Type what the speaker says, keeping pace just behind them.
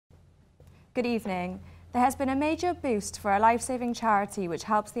Good evening. There has been a major boost for a life-saving charity which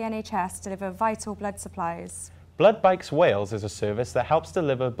helps the NHS deliver vital blood supplies. Blood Bikes Wales is a service that helps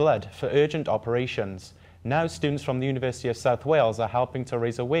deliver blood for urgent operations. Now students from the University of South Wales are helping to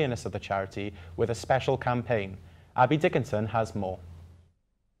raise awareness of the charity with a special campaign. Abby Dickinson has more.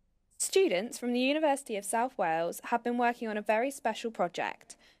 Students from the University of South Wales have been working on a very special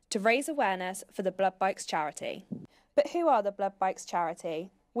project to raise awareness for the Blood Bikes charity. But who are the Blood Bikes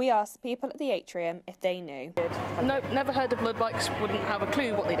charity? We asked people at the atrium if they knew. No, never heard of Blood Bikes, wouldn't have a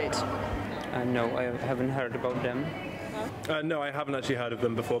clue what they did. No, I haven't heard about them. No, I haven't actually heard of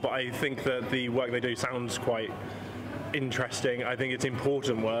them before, but I think that the work they do sounds quite interesting. I think it's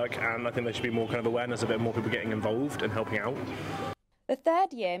important work, and I think there should be more kind of awareness of it, more people getting involved and helping out. The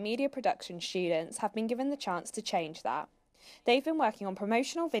third-year media production students have been given the chance to change that. They've been working on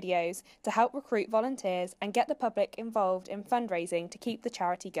promotional videos to help recruit volunteers and get the public involved in fundraising to keep the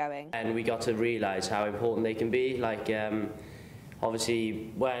charity going. And we got to realise how important they can be. Like,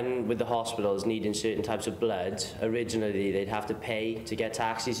 obviously, when with the hospitals needing certain types of blood, originally they'd have to pay to get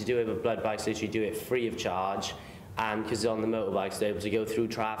taxis to do it, but Blood Bikes literally do it free of charge. And because on the motorbikes, they're able to go through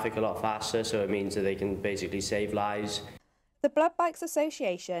traffic a lot faster, so it means that they can basically save lives. The Blood Bikes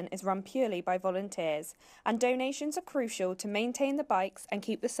Association is run purely by volunteers, and donations are crucial to maintain the bikes and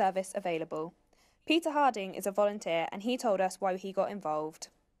keep the service available. Peter Harding is a volunteer, and he told us why he got involved.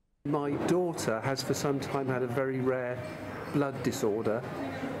 My daughter has for some time had a very rare blood disorder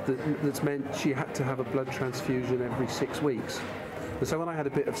that's meant she had to have a blood transfusion every 6 weeks. And so when I had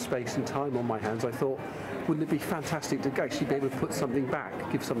a bit of space and time on my hands, I thought, wouldn't it be fantastic to actually be able to put something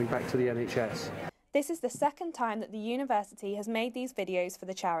back, give something back to the NHS? This is the second time that the university has made these videos for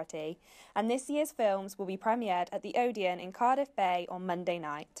the charity, and this year's films will be premiered at the Odeon in Cardiff Bay on Monday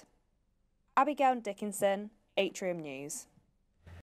night. Abigail Dickinson, Atrium News.